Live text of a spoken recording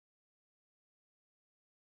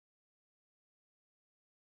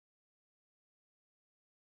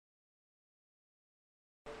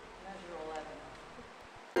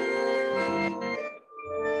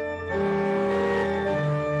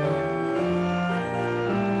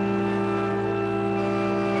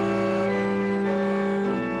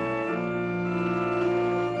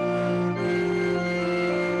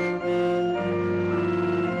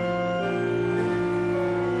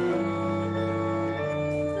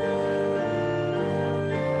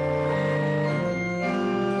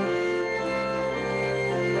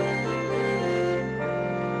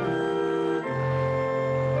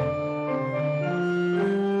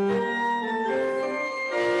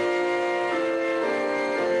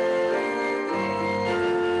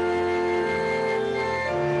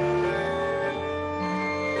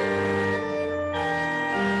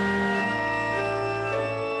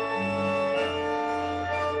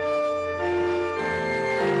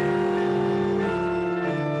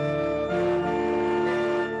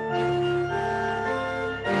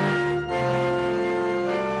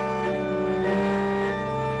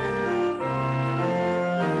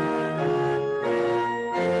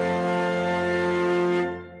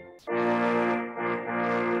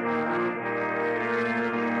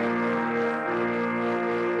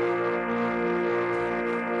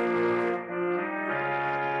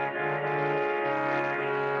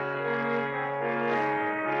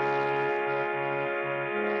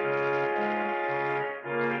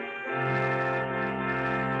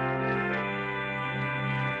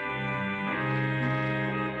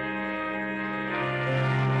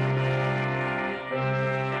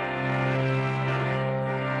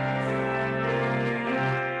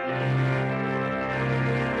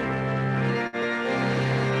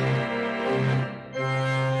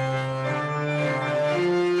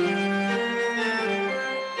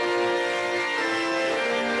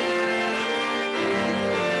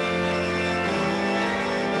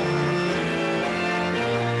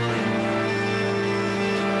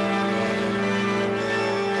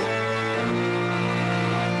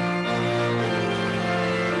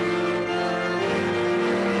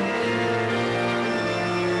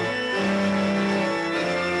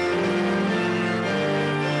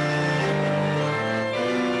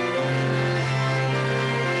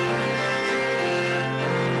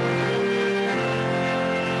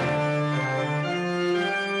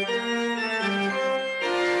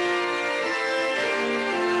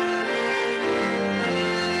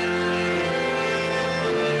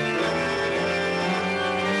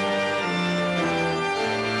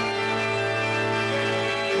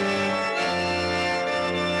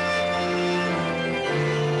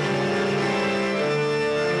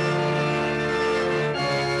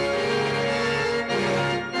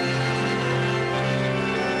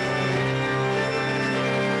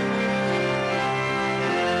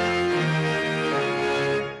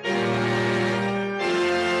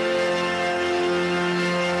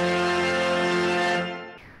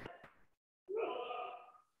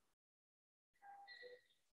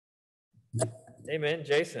Amen.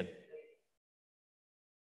 Jason.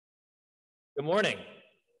 Good morning.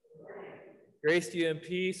 Grace to you and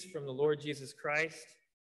peace from the Lord Jesus Christ.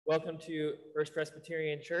 Welcome to First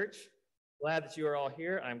Presbyterian Church. Glad that you are all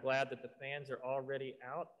here. I'm glad that the fans are already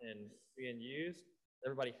out and being used. Does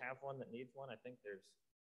everybody have one that needs one? I think there's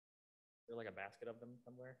like a basket of them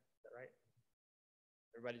somewhere. Is that right?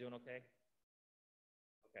 Everybody doing okay?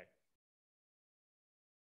 Okay.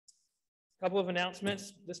 A couple of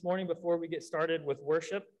announcements this morning before we get started with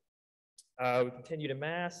worship. We continue to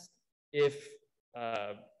Mass. If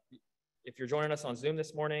you're joining us on Zoom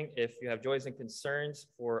this morning, if you have joys and concerns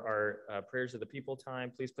for our prayers of the people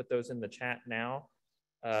time, please put those in the chat now.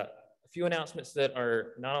 A few announcements that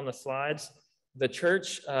are not on the slides. The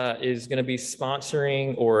church is going to be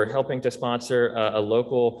sponsoring or helping to sponsor a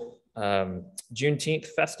local Juneteenth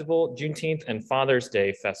festival, Juneteenth and Father's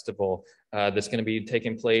Day festival that's going to be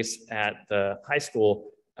taking place at the high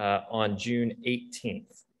school on June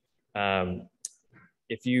 18th.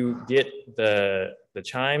 If you get the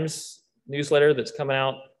Chimes newsletter that's coming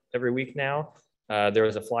out every week now, there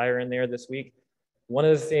was a flyer in there this week. One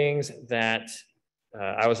of the things that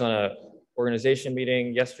I was on a organization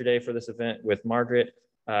meeting yesterday for this event with Margaret.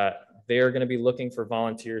 They're going to be looking for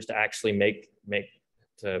volunteers to actually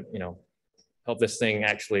help this thing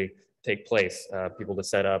actually take place. People to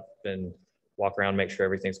set up and walk around, make sure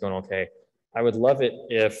everything's going okay. I would love it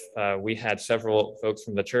if we had several folks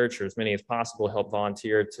from the church, or as many as possible, help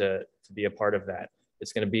volunteer to be a part of that.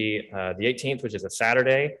 It's going to be the 18th, which is a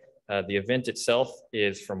Saturday. The event itself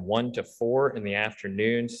is from 1 to 4 in the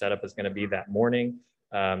afternoon. Setup is going to be that morning.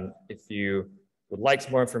 If you would like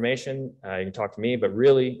some more information, you can talk to me, but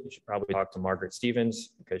really you should probably talk to Margaret Stevens,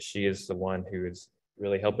 because she is the one who is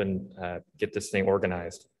really helping get this thing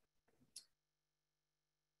organized.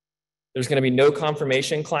 There's going to be no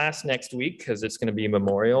confirmation class next week because it's going to be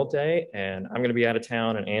Memorial Day, and I'm going to be out of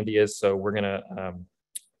town and Andy is, so we're going to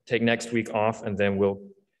take next week off, and then we'll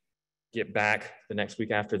get back the next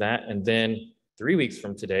week after that. And then 3 weeks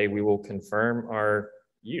from today, we will confirm our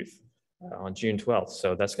youth on June 12th.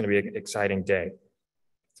 So that's going to be an exciting day.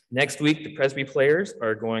 Next week, the Presby players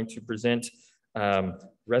are going to present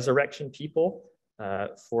Resurrection People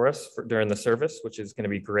for us during the service, which is going to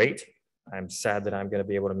be great. I'm sad that I'm going to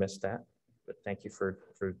be able to miss that, but thank you for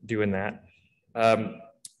doing that.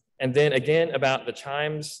 And then again, about the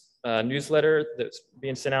Chimes newsletter that's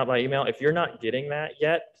being sent out by email. If you're not getting that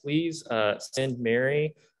yet, please send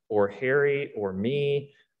Mary or Harry or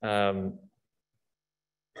me a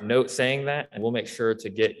note saying that, and we'll make sure to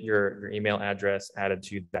get your email address added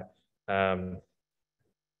to that.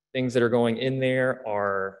 Things that are going in there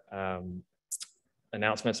are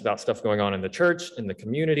announcements about stuff going on in the church, in the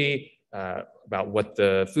community, about what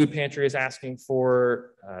the food pantry is asking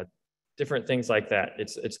for, different things like that.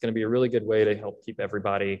 It's going to be a really good way to help keep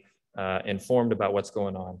everybody informed about what's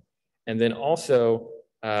going on. And then also,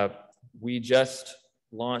 we just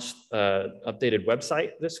launched an updated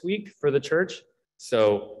website this week for the church.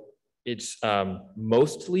 So it's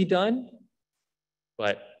mostly done,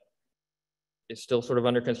 but it's still sort of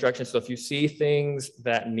under construction. So if you see things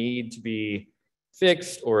that need to be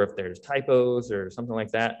fixed, or if there's typos or something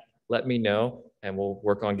like that, let me know and we'll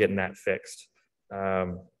work on getting that fixed.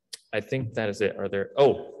 I think that is it.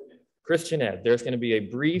 Christian Ed. There's going to be a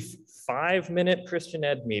brief 5-minute Christian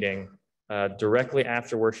Ed meeting directly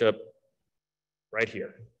after worship right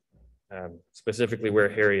here, specifically where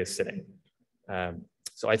Harry is sitting.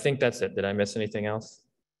 So I think that's it. Did I miss anything else?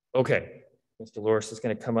 Okay, Mr. Loris is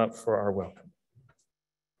going to come up for our welcome.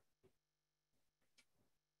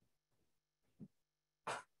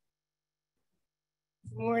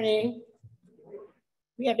 Good morning.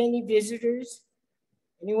 We have any visitors?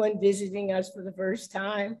 Anyone visiting us for the first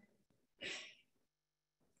time?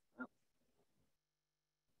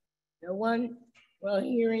 No one? Well,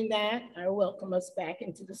 hearing that, I welcome us back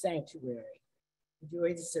into the sanctuary.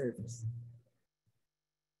 Enjoy the service.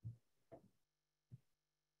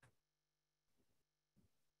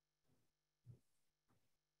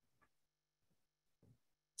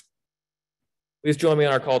 Please join me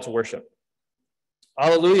in our call to worship.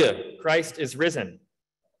 Hallelujah, Christ is risen.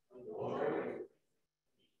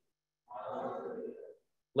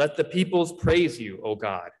 Let the peoples praise you, O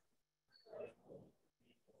God.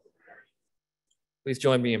 Please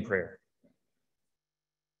join me in prayer.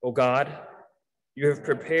 O God, you have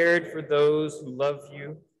prepared for those who love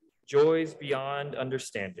you joys beyond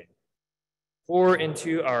understanding. Pour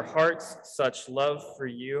into our hearts such love for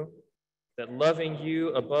you, that loving you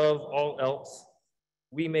above all else,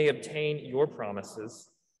 we may obtain your promises,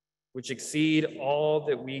 which exceed all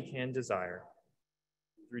that we can desire.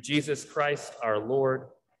 Through Jesus Christ, our Lord,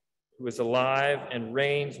 who is alive and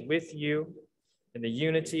reigns with you in the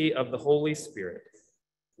unity of the Holy Spirit,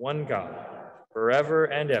 one God, forever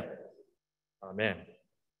and ever. Amen.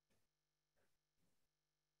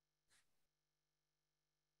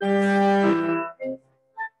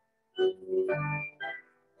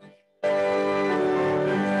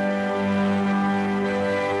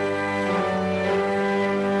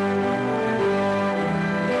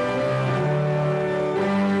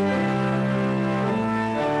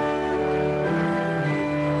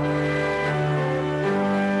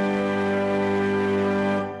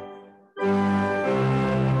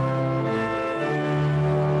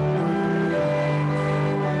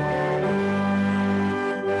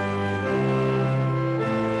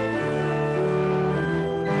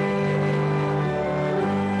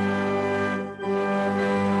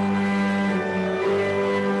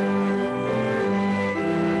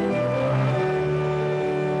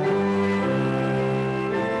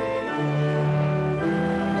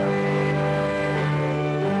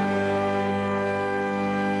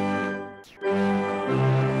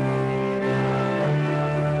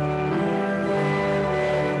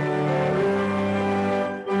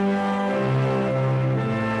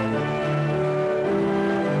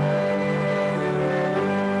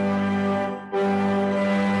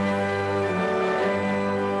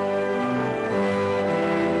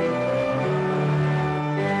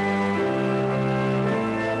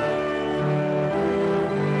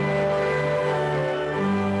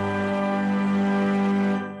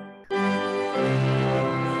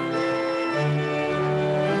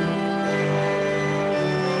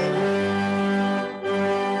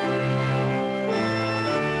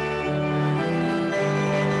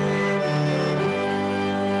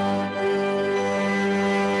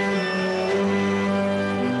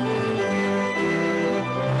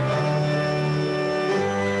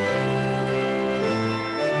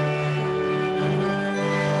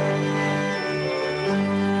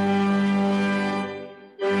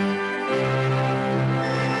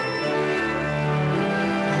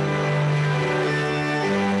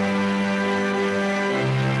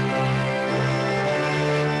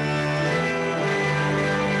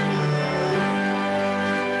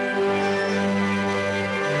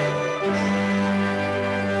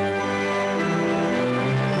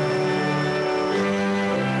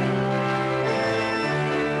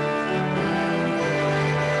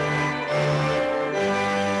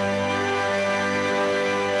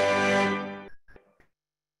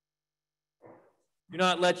 Do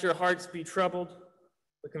not let your hearts be troubled,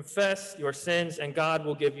 but confess your sins, and God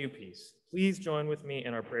will give you peace. Please join with me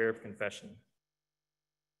in our prayer of confession.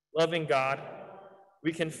 Loving God,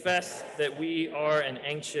 we confess that we are an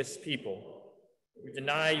anxious people. We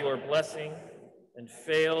deny your blessing and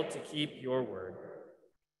fail to keep your word.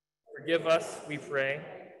 Forgive us, we pray,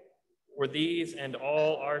 for these and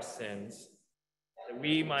all our sins, that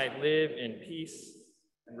we might live in peace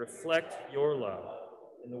and reflect your love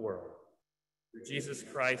in the world. Through Jesus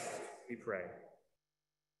Christ, we pray.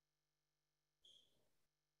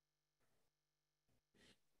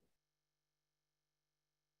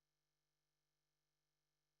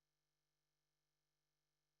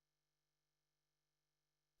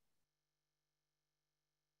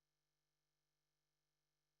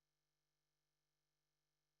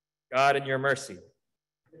 God, in your mercy,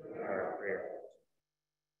 hear our prayer.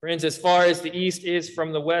 Friends, as far as the east is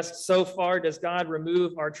from the west, so far does God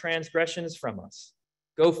remove our transgressions from us.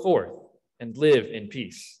 Go forth and live in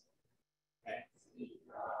peace. Amen.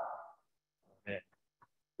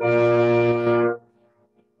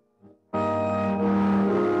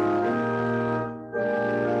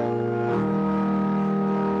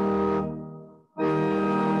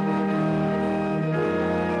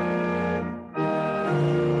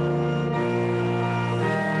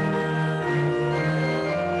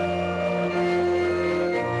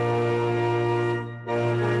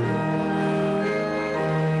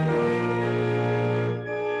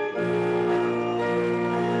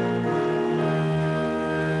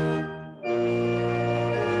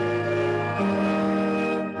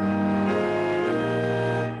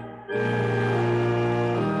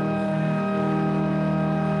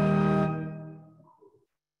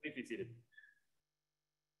 Please be seated.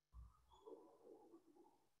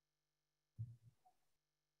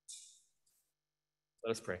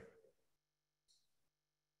 Let us pray.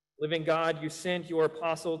 Living God, you sent your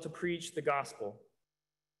apostle to preach the gospel.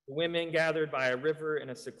 The women gathered by a river in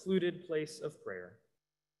a secluded place of prayer.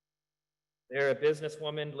 There, a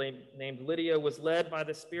businesswoman named Lydia was led by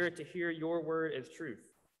the Spirit to hear your word as truth.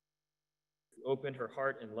 She opened her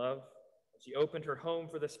heart in love. She opened her home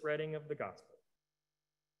for the spreading of the gospel.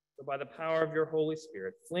 So by the power of your Holy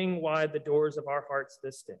Spirit, fling wide the doors of our hearts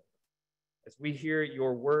this day, as we hear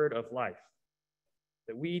your word of life,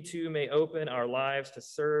 that we too may open our lives to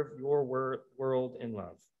serve your world in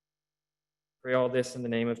love. Pray all this in the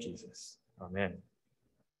name of Jesus. Amen.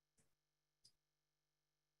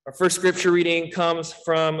 Our first scripture reading comes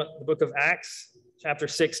from the book of Acts, chapter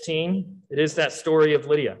 16. It is that story of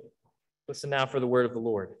Lydia. Listen now for the word of the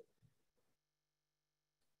Lord.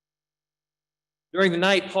 During the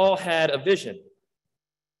night, Paul had a vision.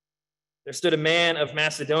 There stood a man of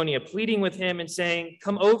Macedonia pleading with him and saying,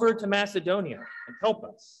 "Come over to Macedonia and help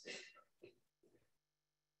us."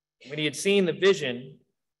 When he had seen the vision,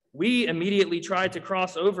 we immediately tried to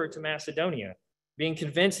cross over to Macedonia, being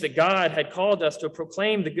convinced that God had called us to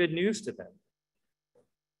proclaim the good news to them.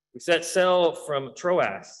 We set sail from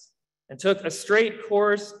Troas and took a straight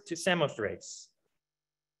course to Samothrace,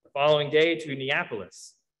 the following day to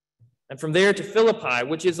Neapolis, and from there to Philippi,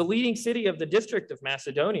 which is a leading city of the district of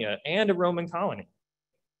Macedonia and a Roman colony.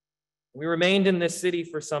 We remained in this city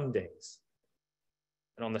for some days.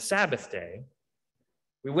 And on the Sabbath day,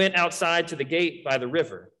 we went outside to the gate by the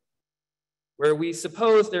river, where we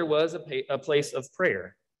supposed there was a place of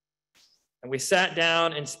prayer. And we sat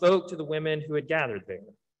down and spoke to the women who had gathered there.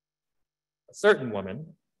 A certain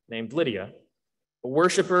woman named Lydia, a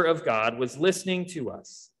worshiper of God, was listening to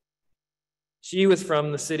us. She was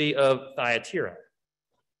from the city of Thyatira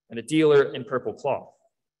and a dealer in purple cloth.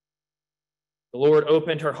 The Lord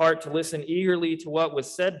opened her heart to listen eagerly to what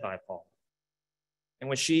was said by Paul. And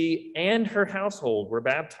when she and her household were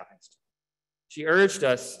baptized, she urged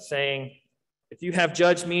us, saying, "If you have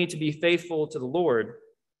judged me to be faithful to the Lord,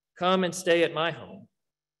 come and stay at my home."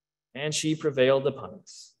 And she prevailed upon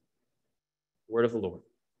us. Word of the Lord.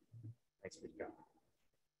 Thanks be to God.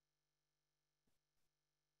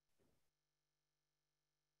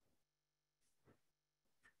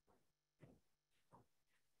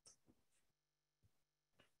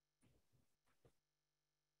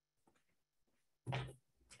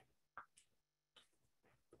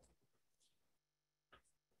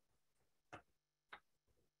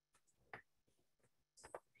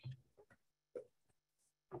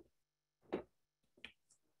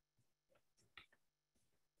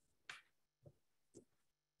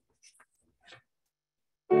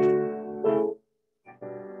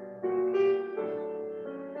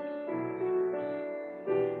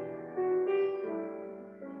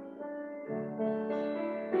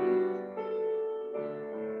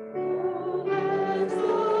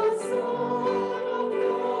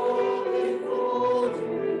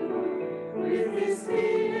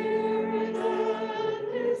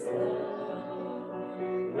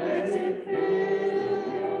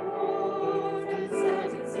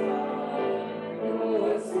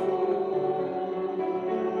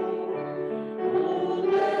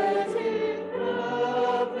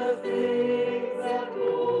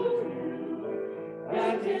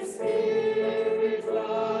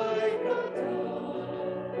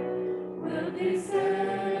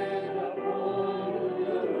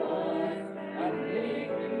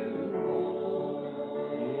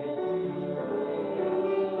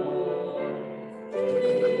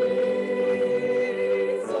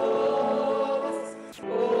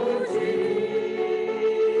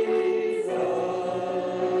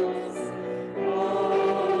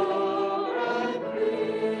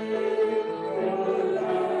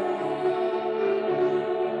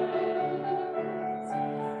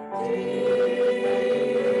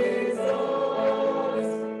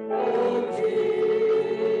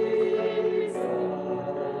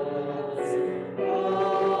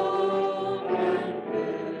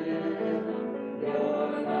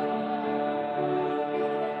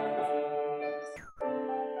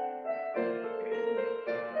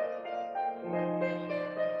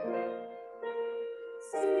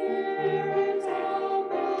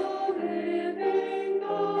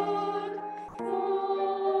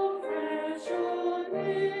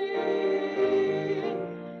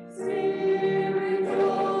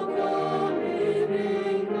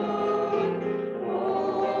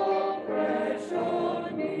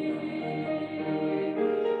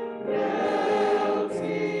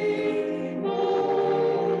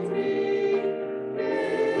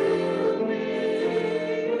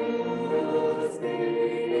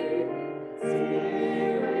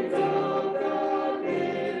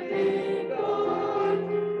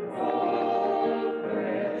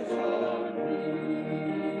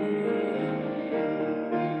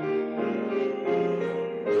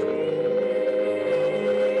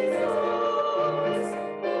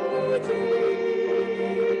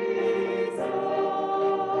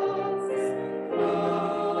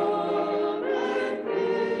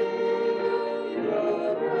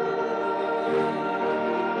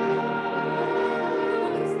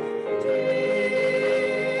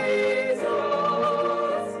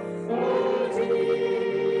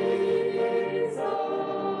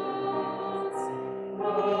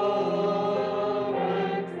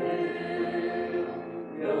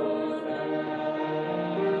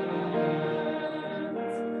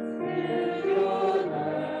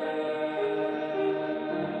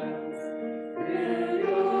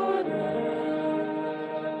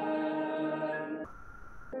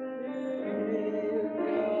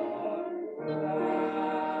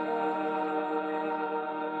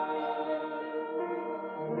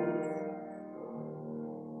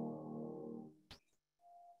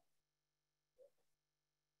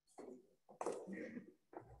 Amen.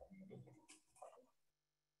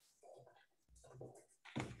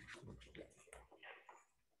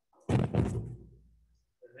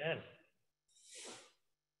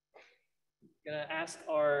 Gonna ask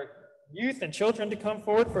our youth and children to come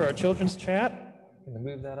forward for our children's chat. Gonna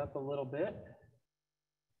move that up a little bit.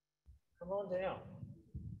 Come on down.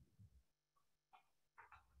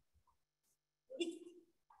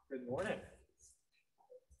 Good morning.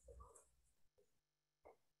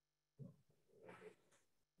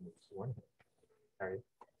 Good morning. How are you?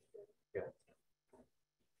 Good.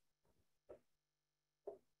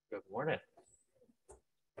 Good morning.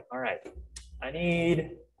 All right. I need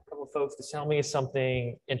a couple of folks to tell me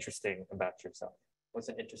something interesting about yourself. What's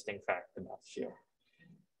an interesting fact about you?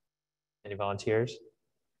 Any volunteers?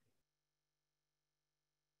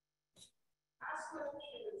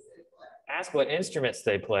 Ask what instruments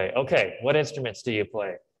they play. Okay, what instruments do you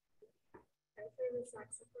play?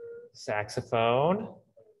 Saxophone.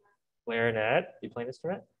 Clarinet. Do you play an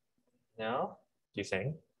instrument? No? Do you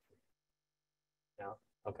sing? No?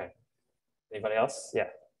 Okay. Anybody else? Yeah.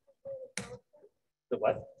 The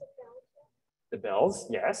what? The bells,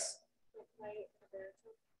 yes.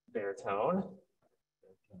 Baritone.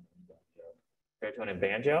 Baritone and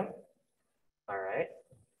banjo. All right.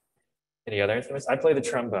 Any other instruments? I play the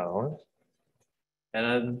trombone and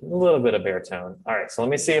a little bit of baritone. All right, so let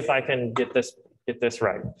me see if I can get this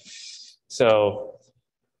right. So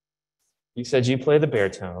you said you play the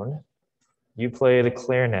baritone, you play the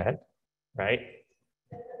clarinet, right?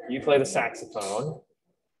 You play the saxophone,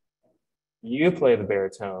 you play the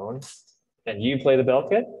baritone, and you play the bell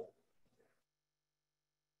kit?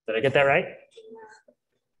 Did I get that right? All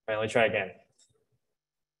right, let me try again.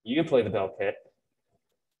 You play the bell kit,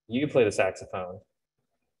 you play the saxophone,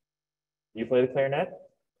 you play the clarinet,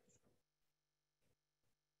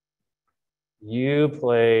 you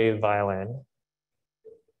play violin,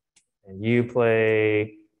 and you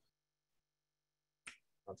play,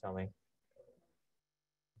 don't tell me,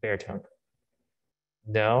 baritone.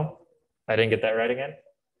 No, I didn't get that right again.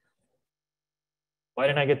 Why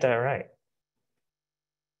didn't I get that right?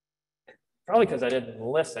 Probably because I didn't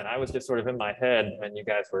listen. I was just sort of in my head when you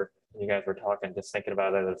guys were talking, just thinking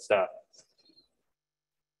about other stuff.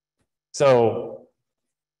 So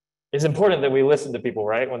it's important that we listen to people,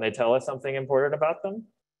 right? When they tell us something important about them.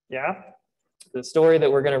 Yeah. The story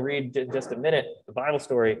that we're going to read in just a minute, the Bible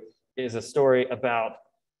story, is a story about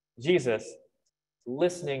Jesus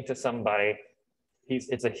listening to somebody.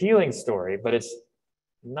 It's a healing story, but it's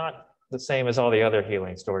not the same as all the other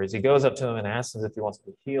healing stories. He goes up to him and asks him if he wants to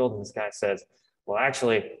be healed. And this guy says, well,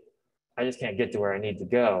 actually, I just can't get to where I need to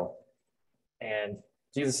go. And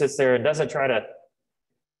Jesus sits there and doesn't try to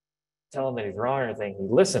tell him that he's wrong or anything. He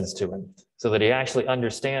listens to him so that he actually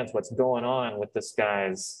understands what's going on with this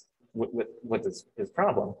guy's, with his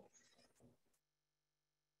problem.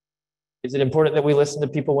 Is it important that we listen to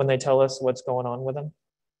people when they tell us what's going on with them?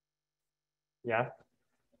 Yeah?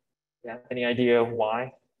 Yeah. Any idea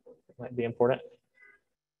why it might be important?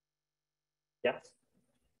 Yeah.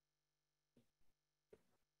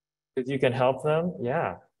 Because you can help them.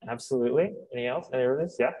 Yeah, absolutely. Any else? Any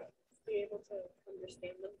others? Yeah. Be able to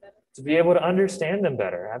understand them better. To be able to understand them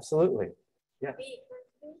better. Absolutely. Yeah.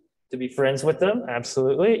 To be friends with them.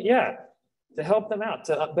 Absolutely. Yeah. To help them out,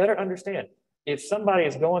 to better understand. If somebody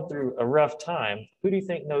is going through a rough time, who do you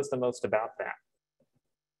think knows the most about that?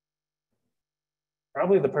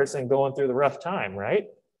 Probably the person going through the rough time, right?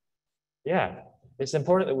 Yeah. It's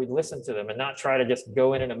important that we listen to them and not try to just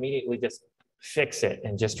go in and immediately just fix it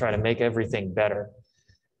and just try to make everything better.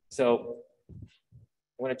 So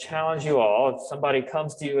I want to challenge you all. If somebody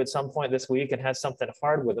comes to you at some point this week and has something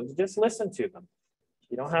hard with them, just listen to them.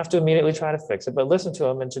 You don't have to immediately try to fix it, but listen to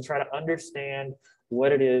them and to try to understand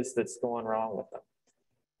what it is that's going wrong with them.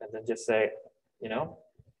 And then just say, you know,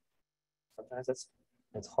 sometimes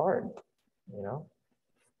it's hard, you know.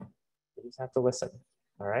 You just have to listen.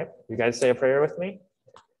 All right. You guys say a prayer with me?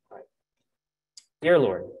 All right. Dear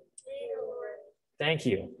Lord, thank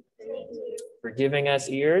you for giving us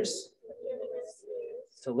ears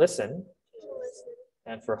to listen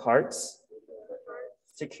and for hearts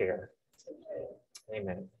to care.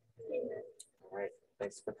 Amen. All right.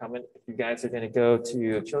 Thanks for coming. If you guys are going to go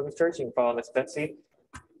to Children's Church, you can follow Miss Betsy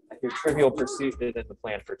at your Trivial Pursuit in the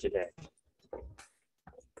plan for today.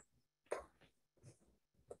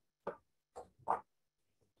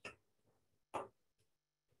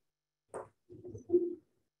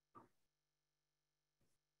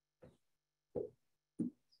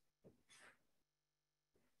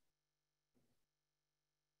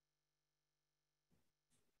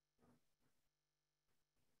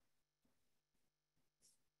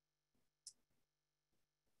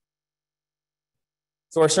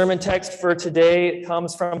 So our sermon text for today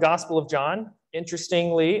comes from Gospel of John.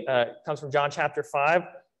 Interestingly, it comes from John chapter 5.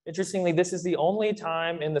 Interestingly, this is the only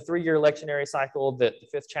time in the 3-year lectionary cycle that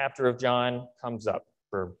the 5th chapter of John comes up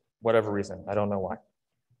for whatever reason. I don't know why.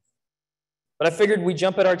 But I figured we'd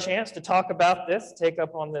jump at our chance to talk about this, take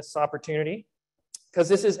up on this opportunity, because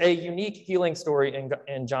this is a unique healing story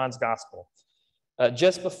in John's gospel.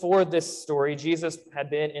 Just before this story, Jesus had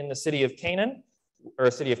been in the city of Canaan,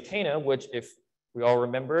 or city of Cana, which, if we all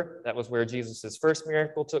remember, that was where Jesus' first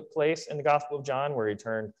miracle took place in the Gospel of John, where he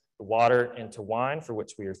turned the water into wine, for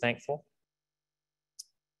which we are thankful.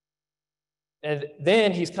 And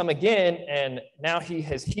then he's come again, and now he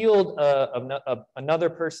has healed another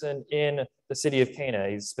person in the city of Cana.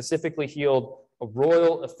 He's specifically healed a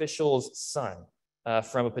royal official's son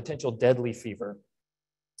from a potential deadly fever.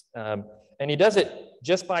 And he does it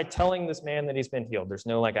just by telling this man that he's been healed. There's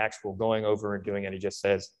no actual going over and doing it. He just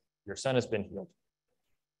says, your son has been healed.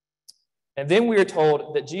 And then we are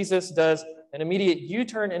told that Jesus does an immediate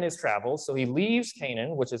U-turn in his travels. So he leaves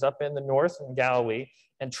Canaan, which is up in the north in Galilee,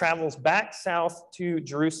 and travels back south to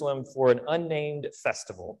Jerusalem for an unnamed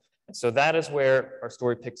festival. And so that is where our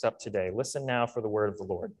story picks up today. Listen now for the word of the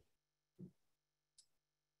Lord.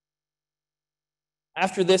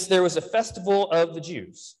 After this, there was a festival of the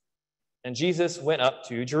Jews, and Jesus went up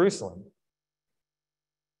to Jerusalem.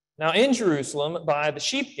 Now in Jerusalem, by the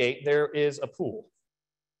sheep gate, there is a pool,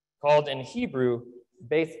 called in Hebrew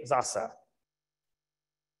Beth Zasa,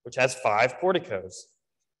 which has 5 porticos.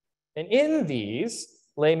 And in these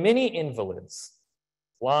lay many invalids,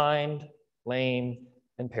 blind, lame,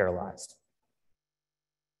 and paralyzed.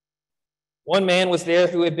 One man was there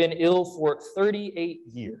who had been ill for 38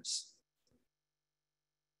 years.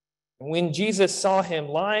 And when Jesus saw him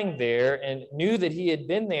lying there and knew that he had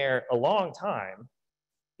been there a long time,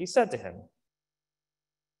 he said to him,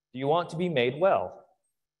 "Do you want to be made well?"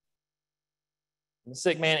 And the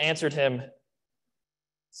sick man answered him,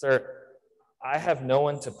 "Sir, I have no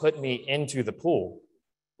one to put me into the pool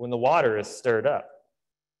when the water is stirred up.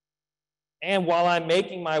 And while I'm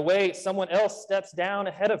making my way, someone else steps down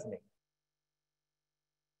ahead of me."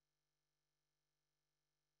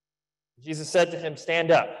 Jesus said to him,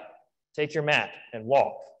 "Stand up, take your mat, and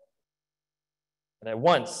walk." And at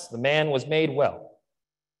once the man was made well,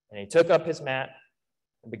 and he took up his mat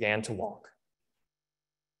and began to walk.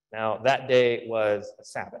 Now that day was a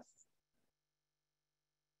Sabbath.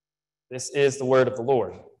 This is the word of the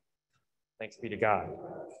Lord. Thanks be to God.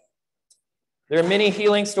 There are many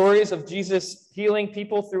healing stories of Jesus healing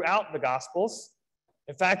people throughout the Gospels.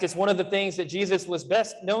 In fact, it's one of the things that Jesus was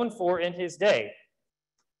best known for in his day.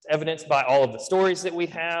 It's evidenced by all of the stories that we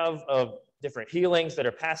have of different healings that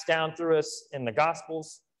are passed down through us in the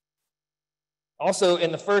Gospels. Also,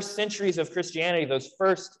 in the first centuries of Christianity, those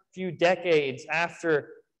first few decades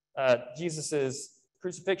after Jesus'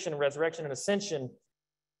 crucifixion, resurrection, and ascension,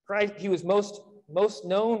 he was most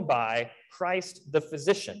known by Christ the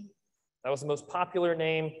physician. That was the most popular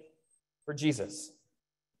name for Jesus,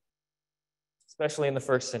 especially in the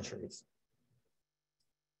first centuries.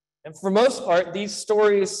 And for most part, these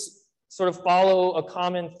stories sort of follow a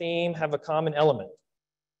common theme, have a common element.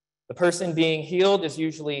 The person being healed has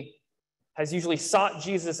usually sought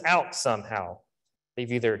Jesus out somehow.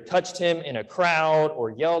 They've either touched him in a crowd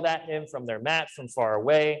or yelled at him from their mat from far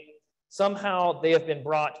away. Somehow they have been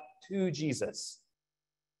brought to Jesus.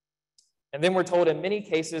 And then we're told in many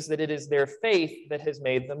cases that it is their faith that has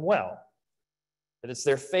made them well. That it's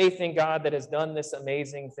their faith in God that has done this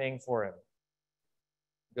amazing thing for him.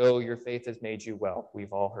 Go, your faith has made you well.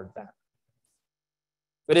 We've all heard that.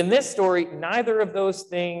 But in this story, neither of those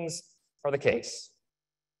things are the case.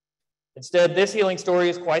 Instead, this healing story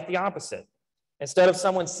is quite the opposite. Instead of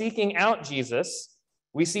someone seeking out Jesus,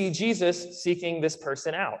 we see Jesus seeking this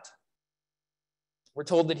person out. We're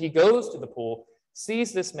told that he goes to the pool,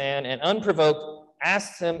 sees this man, and unprovoked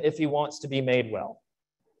asks him if he wants to be made well.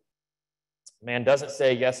 The man doesn't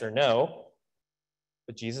say yes or no,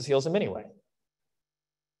 but Jesus heals him anyway.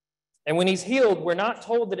 And when he's healed, we're not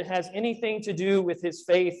told that it has anything to do with his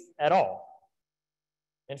faith at all.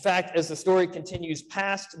 In fact, as the story continues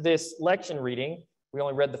past this lection reading, we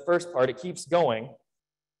only read the first part, it keeps going.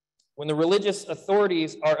 When the religious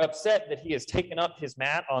authorities are upset that he has taken up his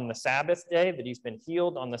mat on the Sabbath day, that he's been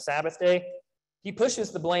healed on the Sabbath day, he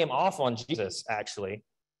pushes the blame off on Jesus, actually,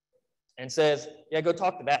 and says, "Yeah, go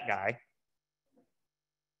talk to that guy."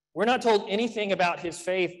 We're not told anything about his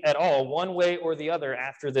faith at all, one way or the other,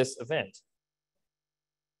 after this event.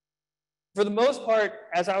 For the most part,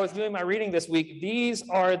 as I was doing my reading this week, these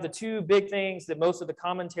are the two big things that most of the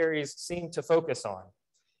commentaries seem to focus on.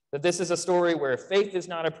 That this is a story where faith is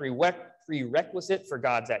not a prerequisite for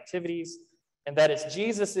God's activities, and that it's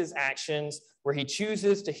Jesus's actions where he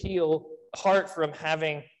chooses to heal apart from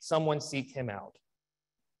having someone seek him out.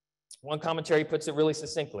 One commentary puts it really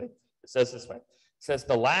succinctly. It says this way. It says,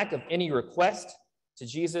 the lack of any request to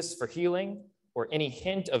Jesus for healing or any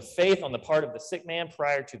hint of faith on the part of the sick man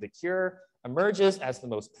prior to the cure emerges as the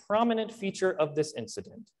most prominent feature of this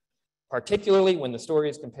incident, particularly when the story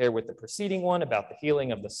is compared with the preceding one about the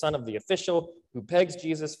healing of the son of the official who begs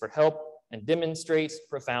Jesus for help and demonstrates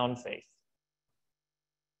profound faith.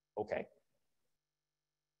 Okay.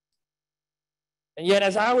 And yet,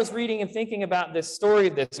 as I was reading and thinking about this story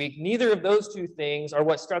this week, neither of those two things are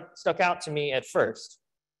what stuck out to me at first.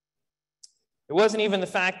 It wasn't even the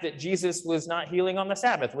fact that Jesus was not healing on the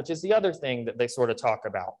Sabbath, which is the other thing that they sort of talk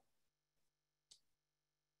about.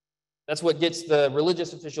 That's what gets the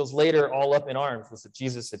religious officials later all up in arms, was that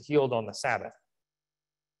Jesus had healed on the Sabbath.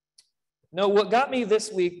 No, what got me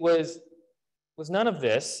this week was none of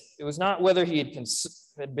this. It was not whether he had been,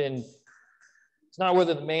 it's not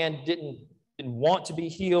whether the man didn't want to be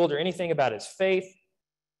healed or anything about his faith.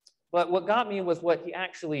 But what got me was what he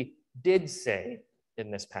actually did say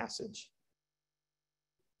in this passage.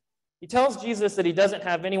 He tells Jesus that he doesn't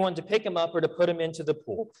have anyone to pick him up or to put him into the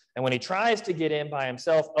pool. And when he tries to get in by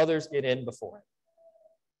himself, others get in before him.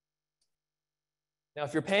 Now,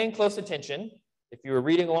 if you're paying close attention, if you were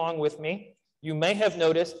reading along with me, you may have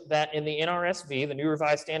noticed that in the NRSV, the New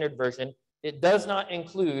Revised Standard Version, it does not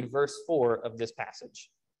include verse 4 of this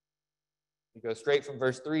passage. You go straight from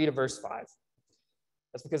verse 3 to verse 5.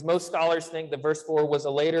 That's because most scholars think that verse 4 was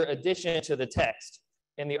a later addition to the text.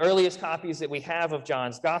 In the earliest copies that we have of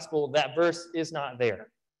John's gospel, that verse is not there.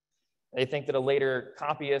 They think that a later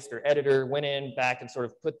copyist or editor went in back and sort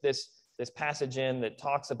of put this passage in that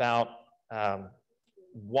talks about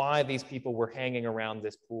why these people were hanging around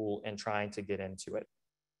this pool and trying to get into it.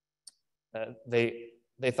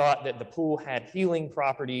 They thought that the pool had healing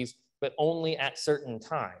properties, but only at certain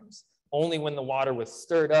times. Only when the water was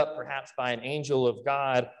stirred up, perhaps by an angel of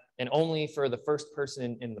God, and only for the first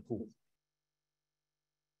person in the pool.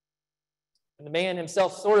 And the man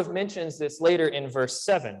himself sort of mentions this later in verse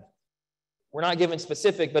 7. We're not given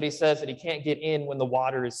specific, but he says that he can't get in when the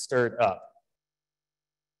water is stirred up.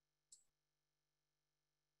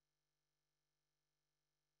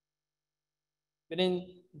 But in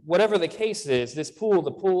whatever the case is, this pool,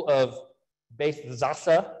 the pool of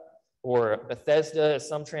Bethesda, or Bethesda, as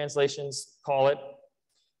some translations call it,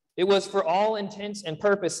 it was for all intents and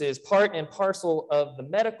purposes part and parcel of the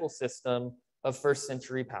medical system of first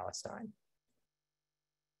century Palestine.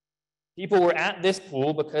 People were at this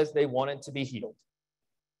pool because they wanted to be healed.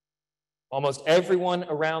 Almost everyone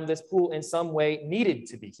around this pool in some way needed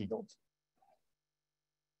to be healed.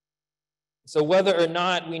 So whether or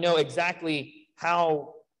not we know exactly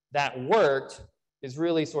how that worked is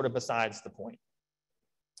really sort of besides the point.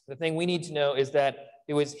 The thing we need to know is that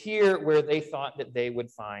it was here where they thought that they would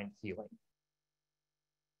find healing.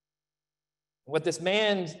 What this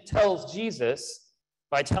man tells Jesus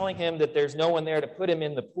by telling him that there's no one there to put him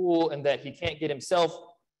in the pool and that he can't get himself,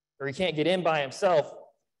 or he can't get in by himself,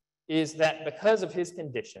 is that because of his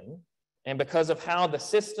condition and because of how the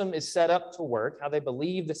system is set up to work, how they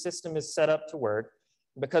believe the system is set up to work,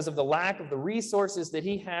 because of the lack of the resources that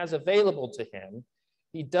he has available to him,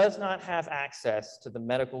 he does not have access to the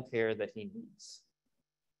medical care that he needs.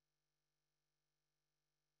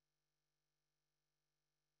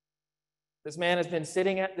 This man has been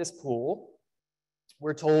sitting at this pool,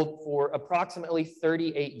 we're told, for approximately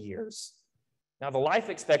 38 years. Now, the life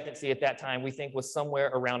expectancy at that time, we think, was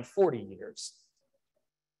somewhere around 40 years.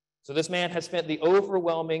 So this man has spent the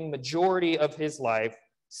overwhelming majority of his life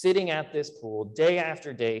sitting at this pool day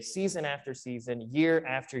after day, season after season, year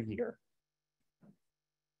after year.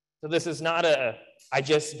 So this is not a, I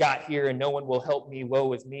just got here and no one will help me,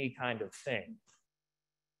 woe is me kind of thing.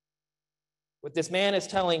 What this man is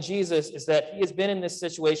telling Jesus is that he has been in this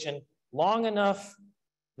situation long enough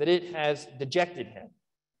that it has dejected him,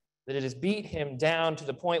 that it has beat him down to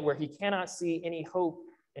the point where he cannot see any hope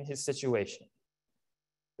in his situation.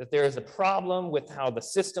 That there is a problem with how the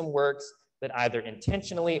system works that either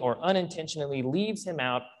intentionally or unintentionally leaves him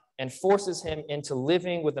out and forces him into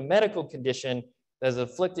living with a medical condition that has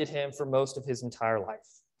afflicted him for most of his entire life.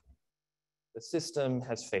 The system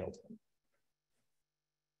has failed him.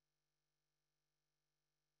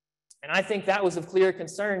 And I think that was of clear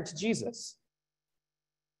concern to Jesus.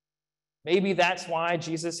 Maybe that's why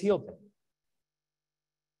Jesus healed him.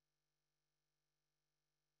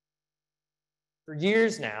 For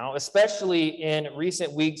years now, especially in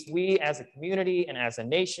recent weeks, we as a community and as a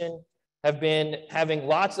nation have been having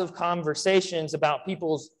lots of conversations about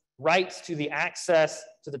people's rights to the access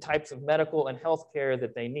to the types of medical and health care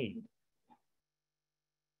that they need.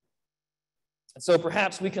 And so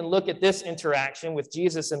perhaps we can look at this interaction with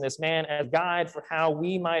Jesus and this man as a guide for how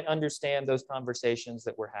we might understand those conversations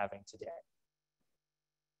that we're having today.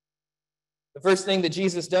 The first thing that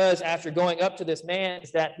Jesus does after going up to this man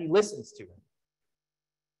is that he listens to him.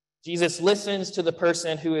 Jesus listens to the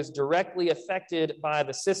person who is directly affected by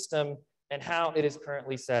the system and how it is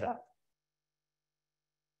currently set up.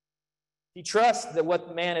 He trusts that what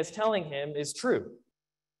the man is telling him is true.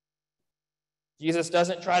 Jesus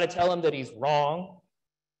doesn't try to tell him that he's wrong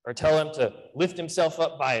or tell him to lift himself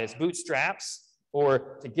up by his bootstraps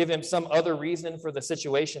or to give him some other reason for the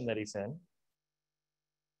situation that he's in.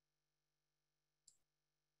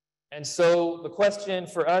 And so the question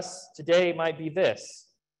for us today might be this: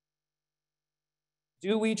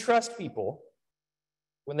 do we trust people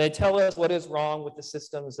when they tell us what is wrong with the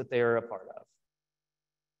systems that they are a part of?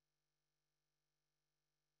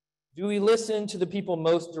 Do we listen to the people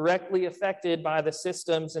most directly affected by the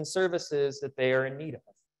systems and services that they are in need of?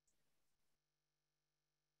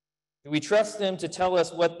 Do we trust them to tell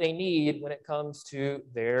us what they need when it comes to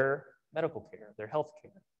their medical care, their health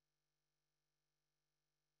care?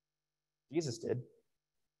 Jesus did.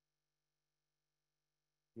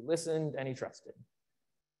 He listened and he trusted.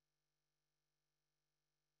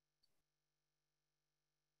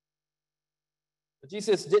 But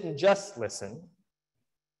Jesus didn't just listen.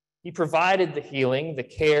 He provided the healing, the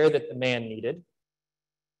care that the man needed.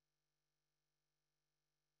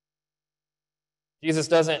 Jesus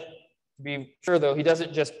doesn't, to be sure though, he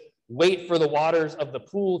doesn't just wait for the waters of the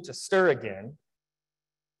pool to stir again.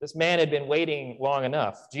 This man had been waiting long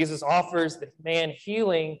enough. Jesus offers the man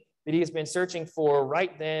healing that he has been searching for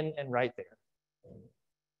right then and right there.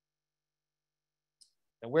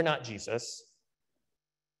 And we're not Jesus,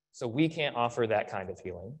 so we can't offer that kind of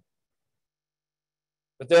healing.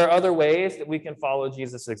 But there are other ways that we can follow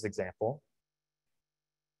Jesus' example.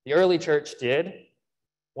 The early church did.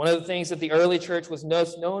 One of the things that the early church was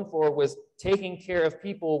most known for was taking care of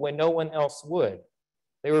people when no one else would.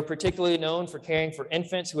 They were particularly known for caring for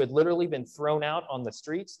infants who had literally been thrown out on the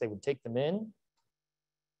streets. They would take them in.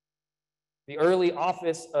 The early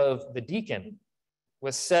office of the deacon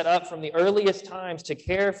was set up from the earliest times to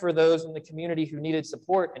care for those in the community who needed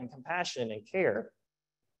support and compassion and care.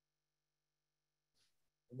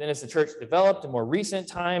 And then as the church developed in more recent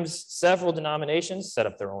times, several denominations set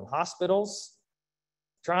up their own hospitals,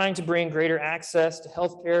 trying to bring greater access to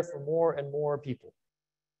health care for more and more people.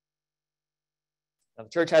 Now, the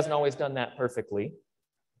church hasn't always done that perfectly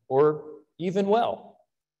or even well.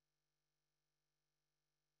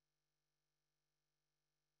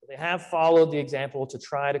 But they have followed the example to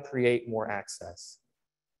try to create more access.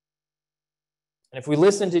 And if we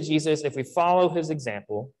listen to Jesus, if we follow his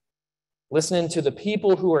example, listening to the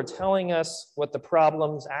people who are telling us what the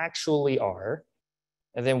problems actually are,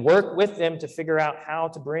 and then work with them to figure out how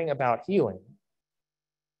to bring about healing,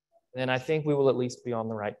 then I think we will at least be on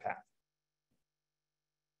the right path.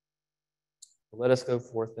 So let us go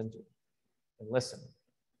forth and do, and listen,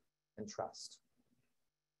 and trust.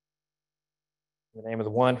 In the name of the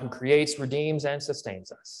one who creates, redeems, and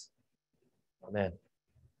sustains us. Amen.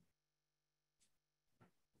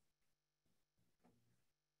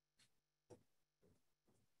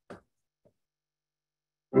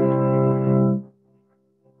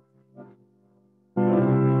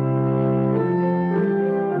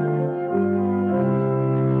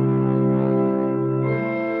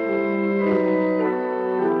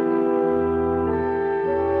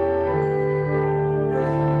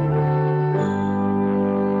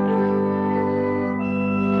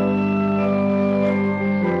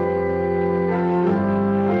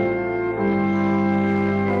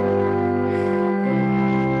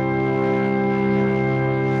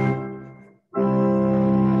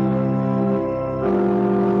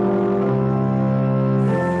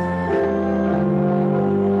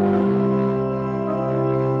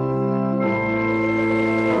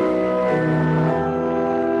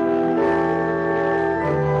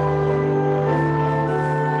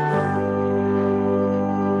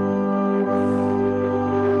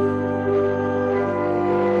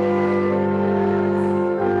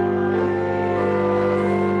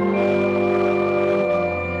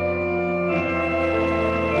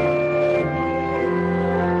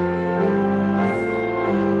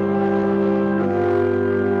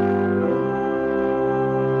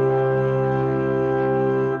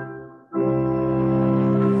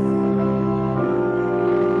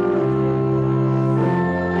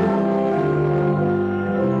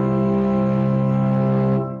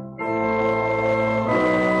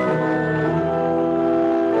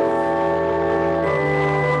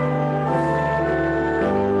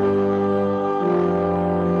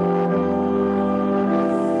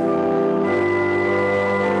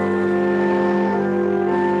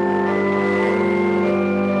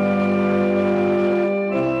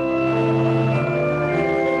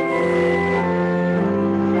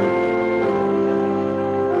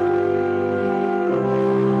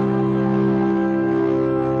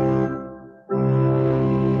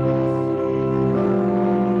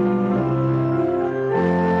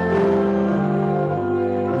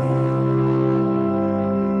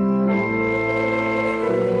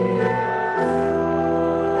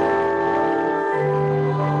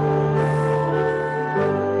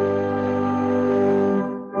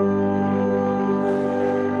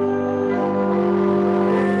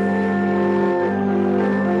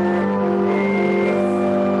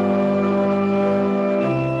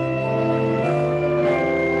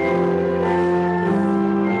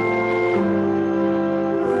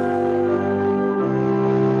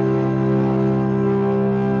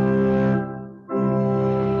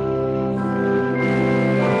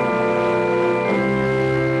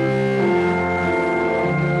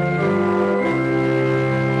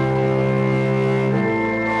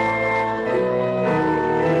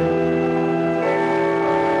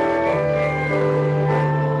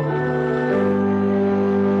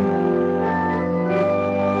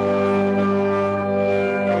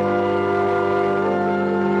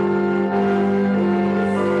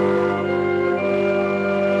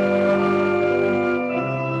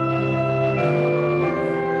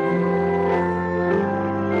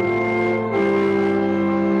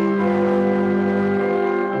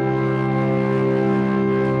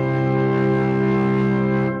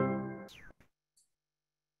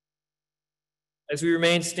 As we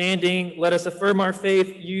remain standing, let us affirm our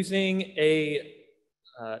faith using a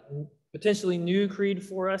potentially new creed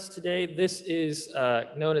for us today. This is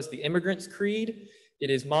known as the Immigrant's Creed. It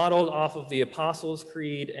is modeled off of the Apostles'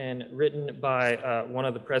 Creed and written by one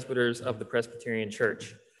of the presbyters of the Presbyterian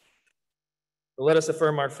Church. So let us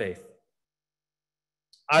affirm our faith.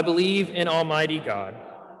 I believe in Almighty God,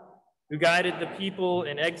 who guided the people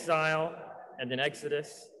in exile and in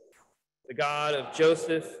Exodus, the God of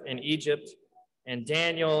Joseph in Egypt and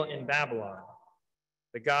Daniel in Babylon,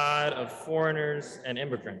 the God of foreigners and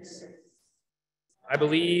immigrants. I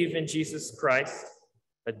believe in Jesus Christ,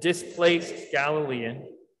 a displaced Galilean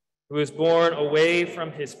who was born away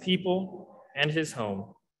from his people and his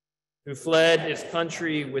home, who fled his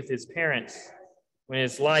country with his parents when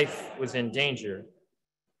his life was in danger,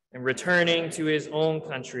 and returning to his own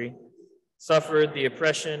country, suffered the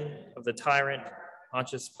oppression of the tyrant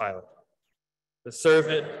Pontius Pilate, the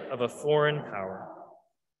servant of a foreign power,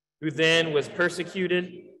 who then was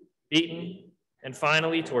persecuted, beaten, and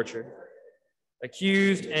finally tortured,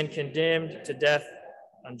 accused and condemned to death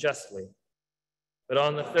unjustly. But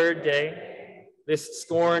on the third day, this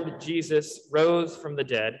scorned Jesus rose from the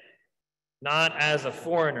dead, not as a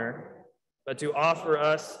foreigner, but to offer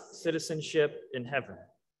us citizenship in heaven.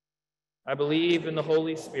 I believe in the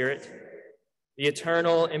Holy Spirit, the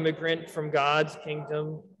eternal immigrant from God's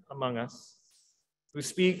kingdom among us, who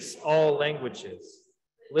speaks all languages,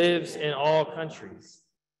 lives in all countries,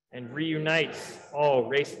 and reunites all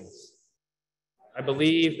races. I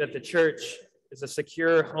believe that the church is a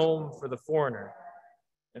secure home for the foreigner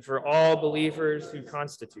and for all believers who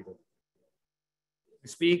constitute it, who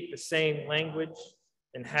speak the same language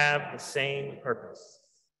and have the same purpose.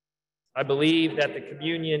 I believe that the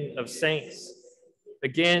communion of saints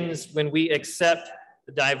begins when we accept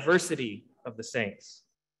the diversity of the saints.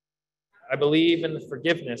 I believe in the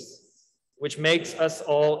forgiveness which makes us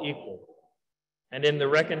all equal, and in the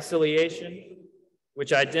reconciliation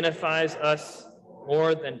which identifies us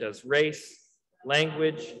more than does race,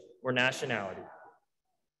 language, or nationality.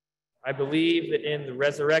 I believe that in the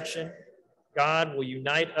resurrection, God will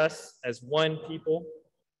unite us as one people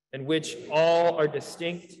in which all are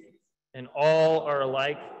distinct and all are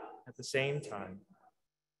alike at the same time.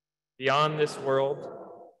 Beyond this world,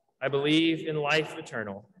 I believe in life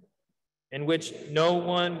eternal, in which no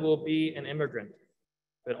one will be an immigrant,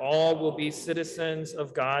 but all will be citizens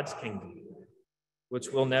of God's kingdom, which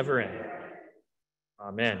will never end.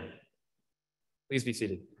 Amen. Please be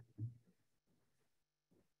seated.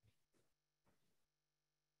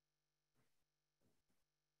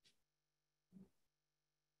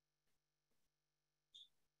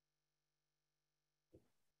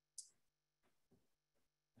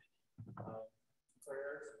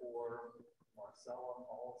 Prayers for Marcella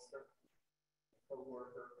Hollister,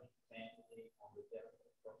 co-worker and family on the death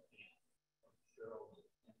of her aunt from Cheryl.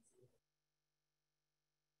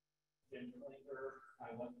 Jim Clinker,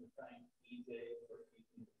 I want to thank EJ for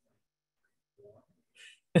keeping the warm.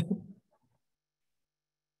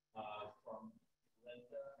 From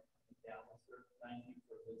Linda McAllister, thank you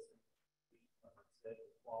for listening to the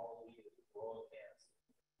quality of the broadcast.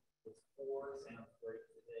 This 4 sounds great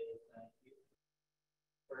today, thank you.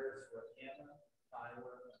 Prayers for Emma,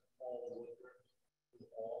 Tyler, and Paul Woodruff, who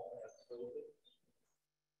all have COVID.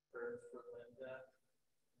 Prayers for Linda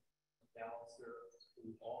McAllister,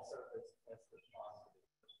 who also has tested positive.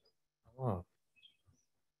 Oh.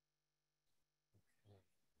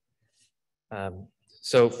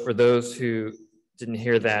 So for those who didn't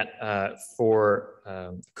hear that, for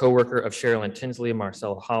co-worker of Sherilyn Tinsley,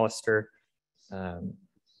 Marcella Hollister,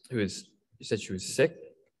 who is, you said she was sick?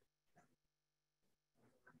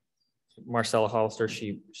 Marcella Hollister,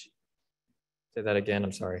 she say that again,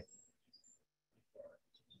 I'm sorry.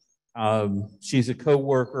 She's a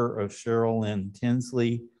co-worker of Sherilyn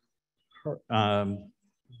Tinsley.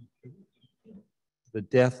 The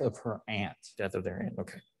death of her aunt. Death of their aunt,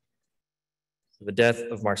 okay. So the death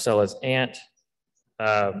of Marcella's aunt.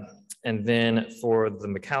 And then for the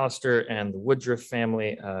McAllister and the Woodruff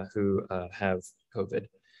family who have COVID.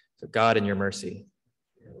 So God in your mercy,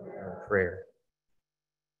 our prayer.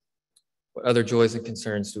 What other joys and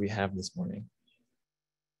concerns do we have this morning?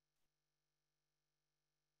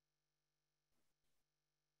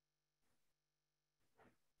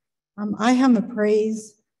 I have a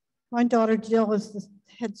praise. My daughter Jill is the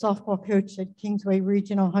head softball coach at Kingsway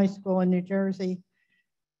Regional High School in New Jersey.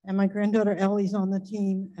 And my granddaughter Ellie's on the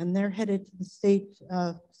team, and they're headed to the state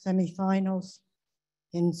semifinals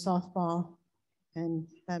in softball. And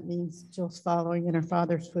that means Jill's following in her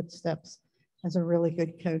father's footsteps as a really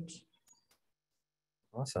good coach.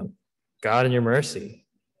 Awesome. God in your mercy,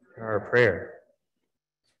 our prayer.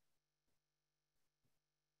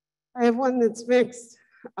 I have one that's mixed.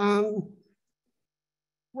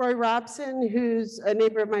 Roy Robson, who's a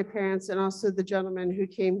neighbor of my parents, and also the gentleman who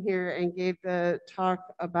came here and gave the talk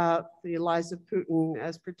about the lies of Putin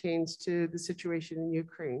as pertains to the situation in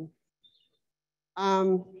Ukraine.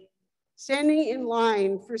 Standing in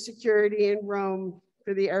line for security in Rome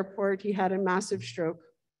for the airport, he had a massive stroke.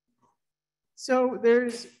 So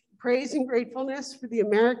there's praise and gratefulness for the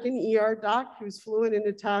American ER doc who's fluent in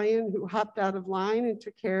Italian, who hopped out of line and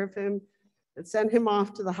took care of him and sent him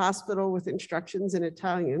off to the hospital with instructions in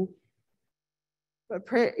Italian. But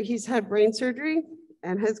he's had brain surgery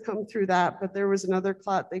and has come through that, but there was another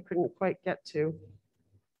clot they couldn't quite get to.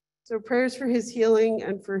 So prayers for his healing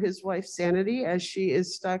and for his wife's sanity as she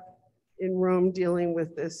is stuck in Rome dealing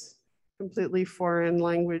with this completely foreign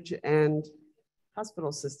language and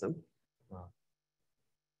hospital system. Wow.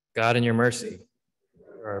 God, in your mercy,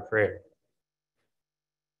 hear our prayer.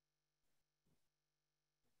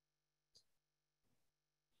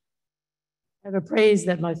 I have a praise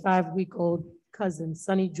that my 5-week-old cousin,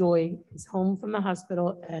 Sunny Joy, is home from the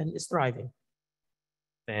hospital and is thriving.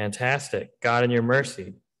 Fantastic. God, in your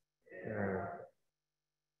mercy.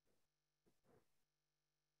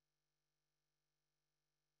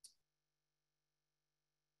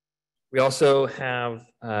 We also have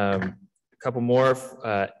a couple more.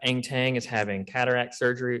 Ang Tang is having cataract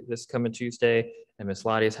surgery this coming Tuesday, and Miss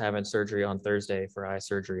Lottie is having surgery on Thursday for eye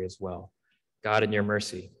surgery as well. God, in your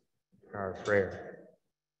mercy, our prayer.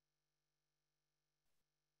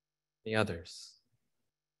 The others.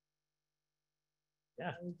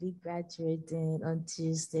 Yeah. I'll be graduating on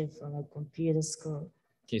Tuesday from a computer school.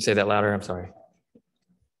 Can you say that louder? I'm sorry.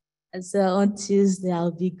 And so on Tuesday,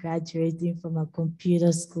 I'll be graduating from a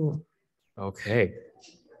computer school. Okay.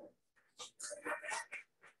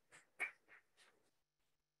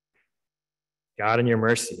 God, in your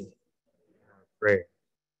mercy, prayer.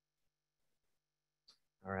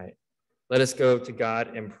 All right. Let us go to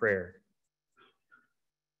God in prayer.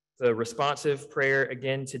 The responsive prayer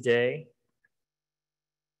again today.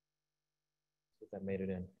 If that made it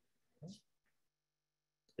in.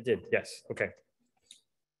 It did, yes, okay.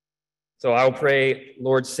 So I'll pray,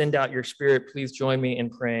 Lord, send out your spirit. Please join me in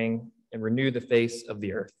praying and renew the face of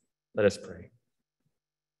the earth. Let us pray.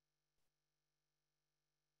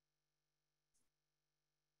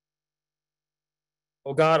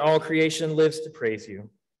 O God, all creation lives to praise you.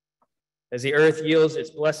 As the earth yields its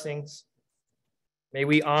blessings, may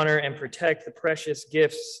we honor and protect the precious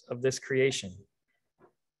gifts of this creation.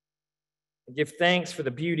 And give thanks for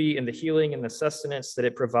the beauty and the healing and the sustenance that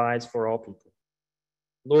it provides for all people.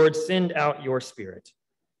 Lord, send out your spirit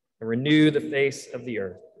and renew the face of the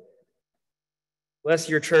earth. Bless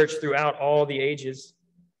your church throughout all the ages.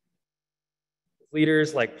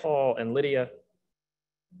 Leaders like Paul and Lydia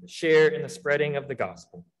share in the spreading of the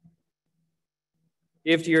gospel.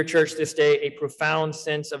 Give to your church this day a profound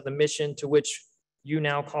sense of the mission to which you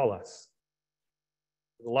now call us,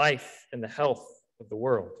 the life and the health of the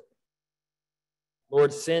world.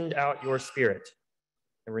 Lord, send out your spirit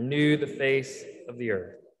and renew the face of the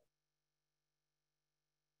earth.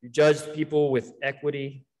 You judge the people with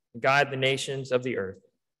equity and guide the nations of the earth.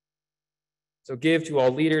 So give to all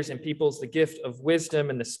leaders and peoples the gift of wisdom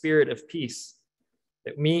and the spirit of peace,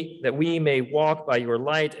 that we may walk by your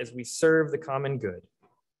light as we serve the common good.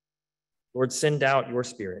 Lord, send out your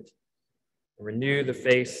spirit and renew the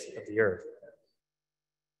face of the earth.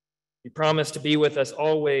 You promise to be with us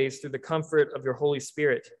always through the comfort of your Holy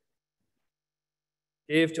Spirit.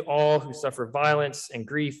 Give to all who suffer violence and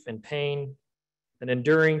grief and pain an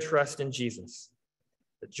enduring trust in Jesus,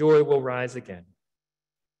 that joy will rise again.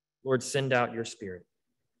 Lord, send out your spirit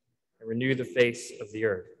and renew the face of the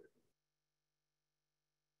earth.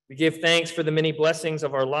 We give thanks for the many blessings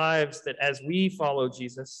of our lives, that as we follow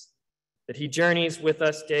Jesus, that he journeys with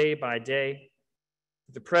us day by day,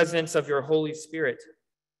 with the presence of your Holy Spirit.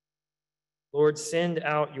 Lord, send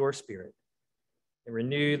out your spirit and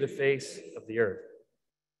renew the face of the earth.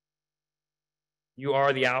 You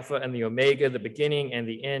are the Alpha and the Omega, the beginning and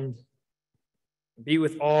the end. Be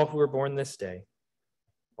with all who are born this day,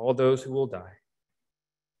 all those who will die,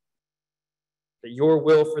 that your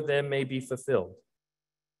will for them may be fulfilled,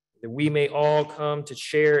 that we may all come to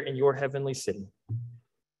share in your heavenly city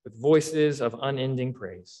with voices of unending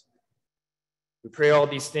praise. We pray all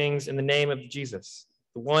these things in the name of Jesus,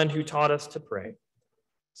 the one who taught us to pray,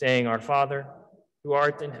 saying, Our Father, who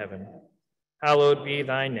art in heaven, hallowed be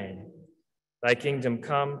thy name. Thy kingdom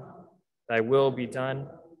come, thy will be done,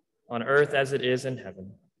 on earth as it is in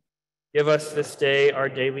heaven. Give us this day our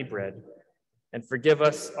daily bread, and forgive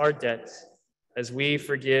us our debts as we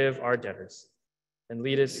forgive our debtors. And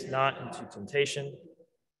lead us not into temptation,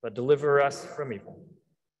 but deliver us from evil.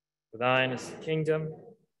 For thine is the kingdom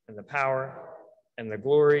and the power and the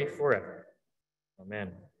glory forever.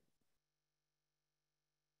 Amen.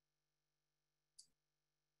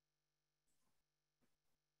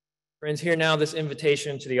 Friends, hear now this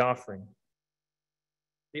invitation to the offering.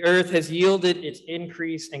 The earth has yielded its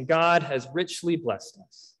increase, and God has richly blessed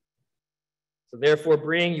us. So therefore,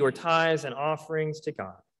 bring your tithes and offerings to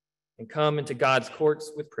God, and come into God's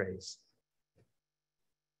courts with praise.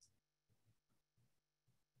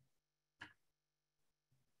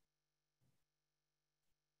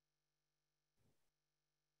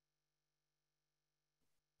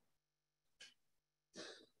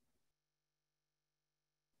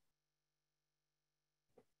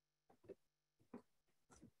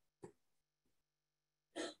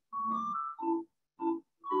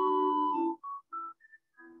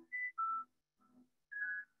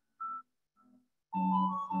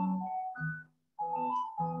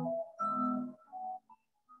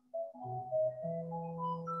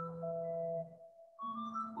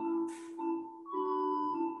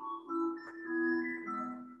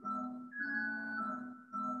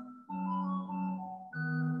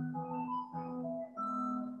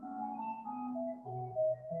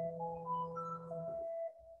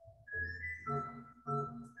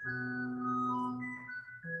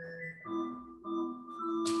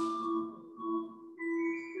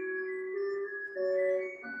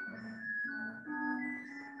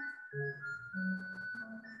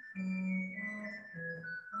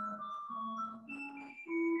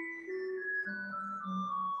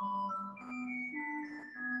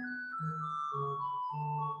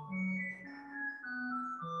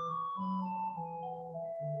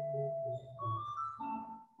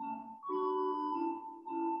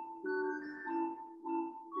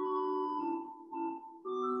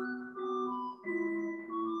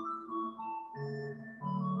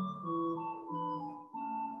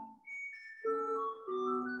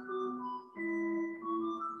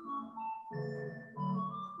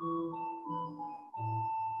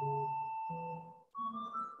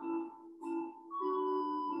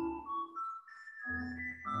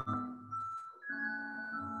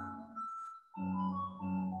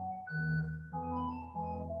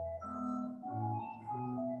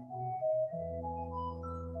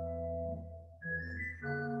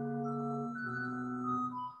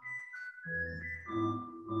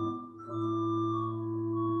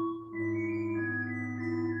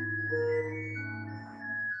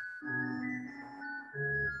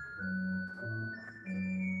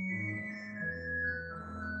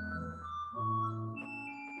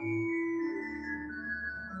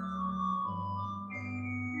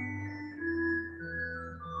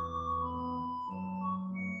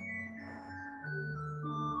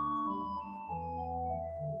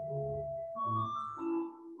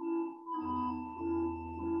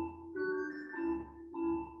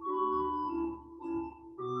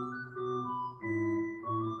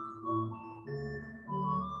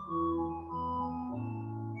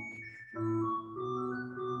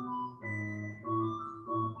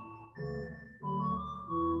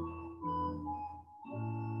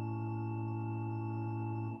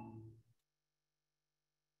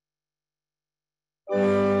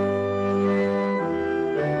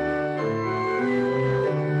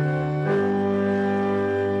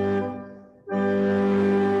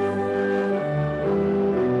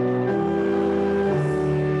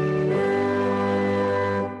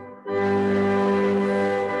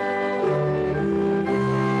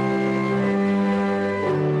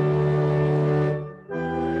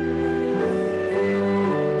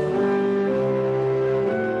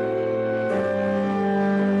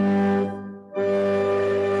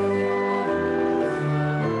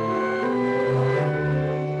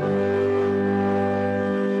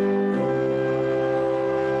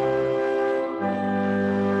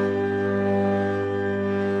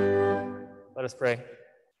 Let us pray.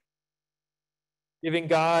 Giving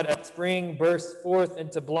God, as spring bursts forth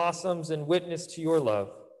into blossoms in witness to your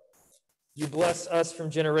love, you bless us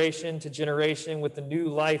from generation to generation with the new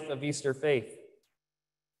life of Easter faith.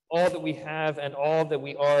 All that we have and all that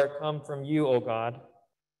we are come from you, O God.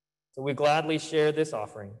 So we gladly share this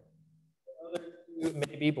offering, that others too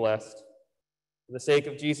may be blessed. For the sake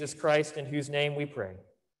of Jesus Christ, in whose name we pray.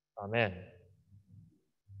 Amen.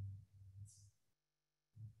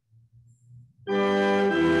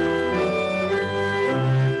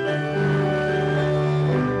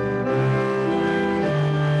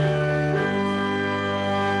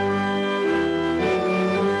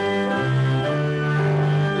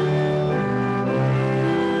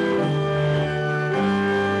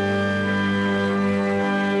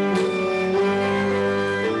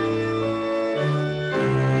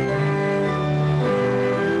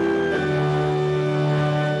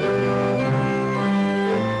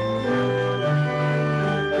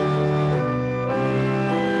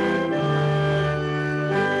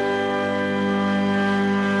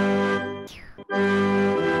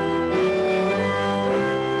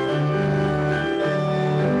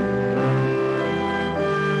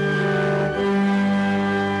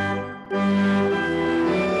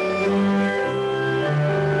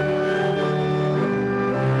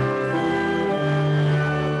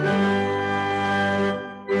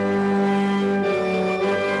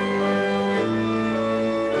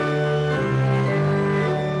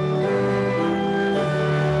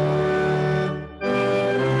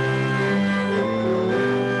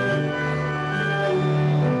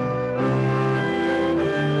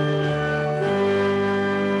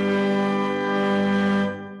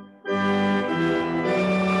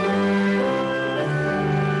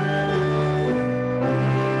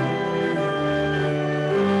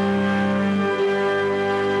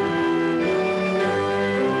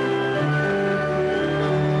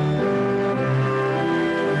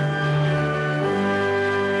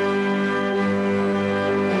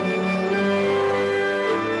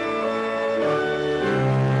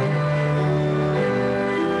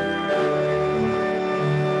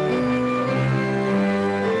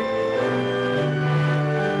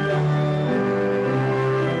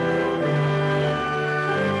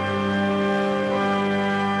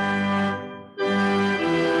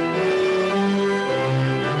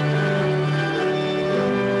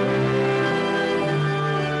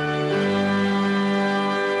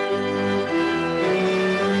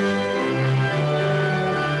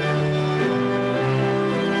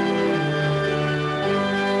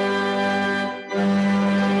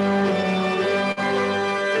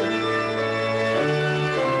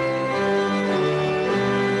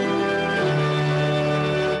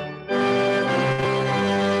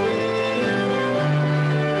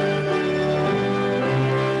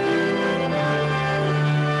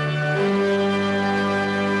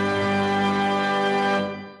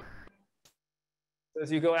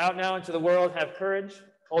 As you go out now into the world, have courage,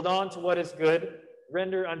 hold on to what is good,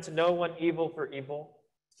 render unto no one evil for evil,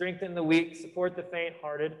 strengthen the weak, support the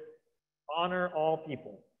faint-hearted, honor all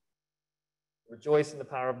people. Rejoice in the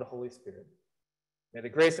power of the Holy Spirit. May the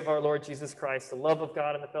grace of our Lord Jesus Christ, the love of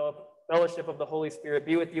God, and the fellowship of the Holy Spirit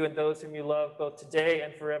be with you and those whom you love, both today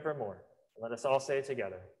and forevermore. Let us all say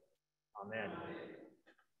together, Amen.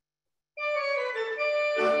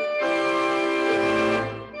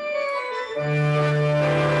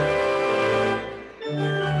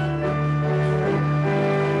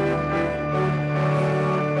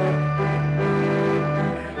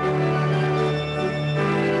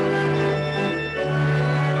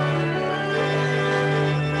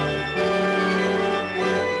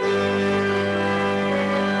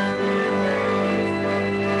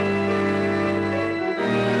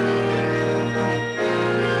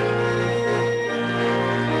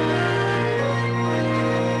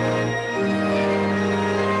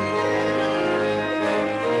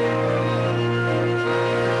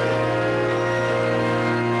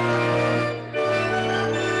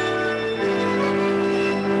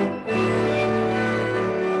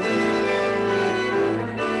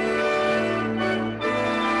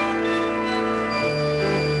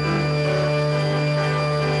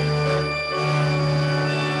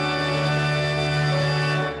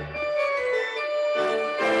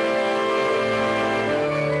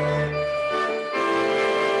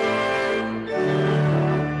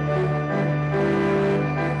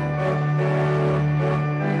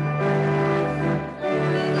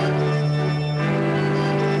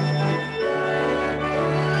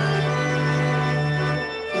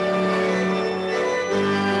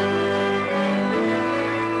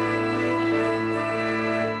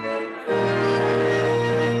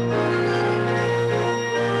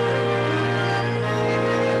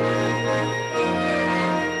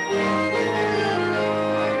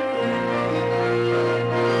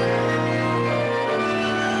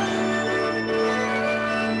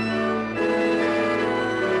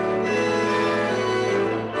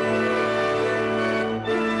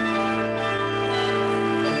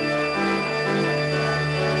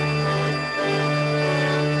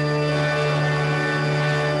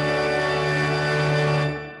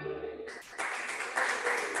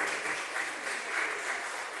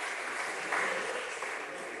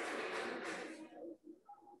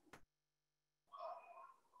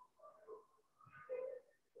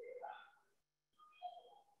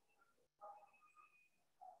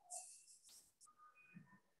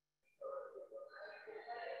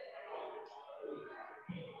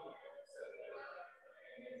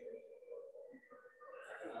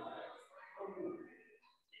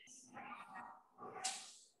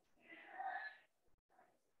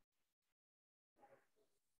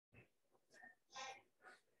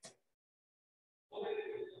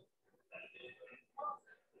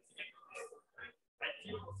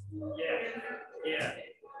 Yeah.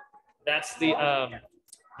 That's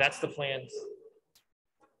the plans.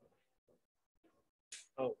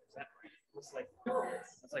 Oh, is that right?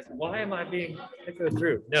 It's like, why am I being echoed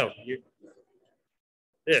through? No,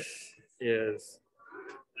 this is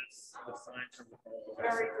the sign from the whole.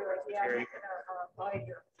 Very good.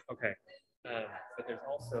 Yeah, okay. But there's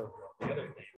also the other thing.